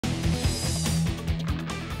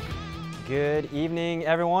Good evening,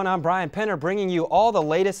 everyone. I'm Brian Penner, bringing you all the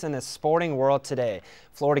latest in the sporting world today.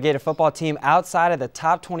 Florida Gator football team outside of the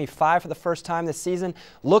top 25 for the first time this season,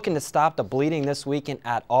 looking to stop the bleeding this weekend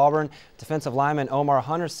at Auburn. Defensive lineman Omar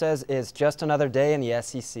Hunter says it's just another day in the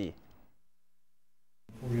SEC.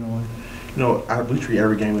 We treat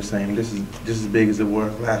every game the same. This is just as big as it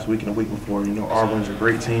was last week and the week before. Auburn's a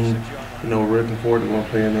great team. We're looking forward to going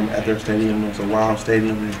playing them at their stadium. It's a wild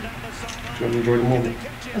stadium, and we're going to enjoy the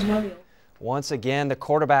moment. Once again, the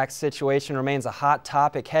quarterback situation remains a hot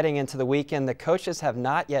topic heading into the weekend. The coaches have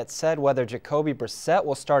not yet said whether Jacoby Brissett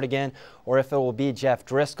will start again or if it will be Jeff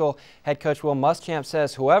Driscoll. Head coach Will Muschamp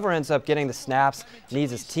says whoever ends up getting the snaps needs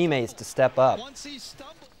his teammates to step up.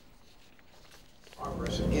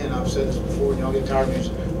 Again, I've said this before, y'all get tired of this.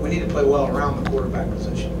 We need to play well around the quarterback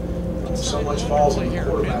position. So much falls on the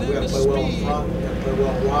quarterback. We got to play well in front, we got to play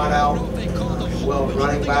well wide out, well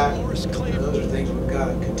running back. Those are things we've got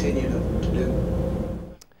to continue to do.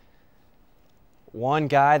 One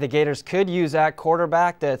guy the Gators could use at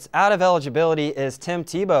quarterback that's out of eligibility is Tim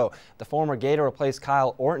Tebow. The former Gator replaced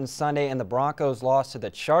Kyle Orton Sunday and the Broncos lost to the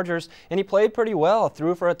Chargers, and he played pretty well.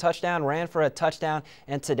 Threw for a touchdown, ran for a touchdown,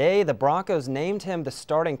 and today the Broncos named him the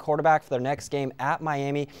starting quarterback for their next game at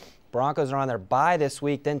Miami. Broncos are on their bye this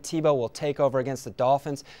week, then Tebow will take over against the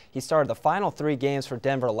Dolphins. He started the final 3 games for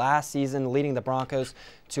Denver last season, leading the Broncos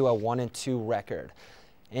to a 1-2 record.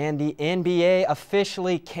 And the NBA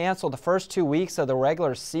officially canceled the first 2 weeks of the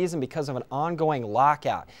regular season because of an ongoing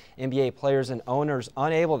lockout. NBA players and owners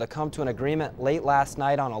unable to come to an agreement late last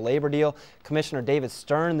night on a labor deal. Commissioner David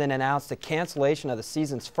Stern then announced the cancellation of the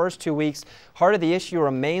season's first 2 weeks. Heart of the issue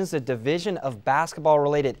remains the division of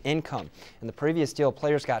basketball-related income. In the previous deal,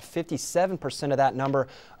 players got 57% of that number.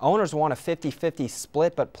 Owners want a 50-50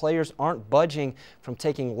 split, but players aren't budging from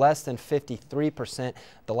taking less than 53%.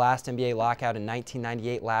 The last NBA lockout in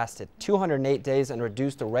 1998 lasted 208 days and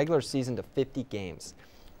reduced the regular season to 50 games.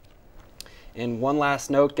 And one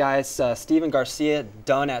last note, guys, Steven Garcia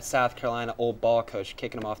done at South Carolina, old ball coach,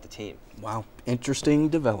 kicking him off the team. Wow, interesting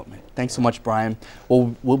development. Thanks so much, Brian.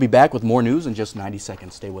 We'll be back with more news in just 90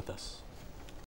 seconds. Stay with us.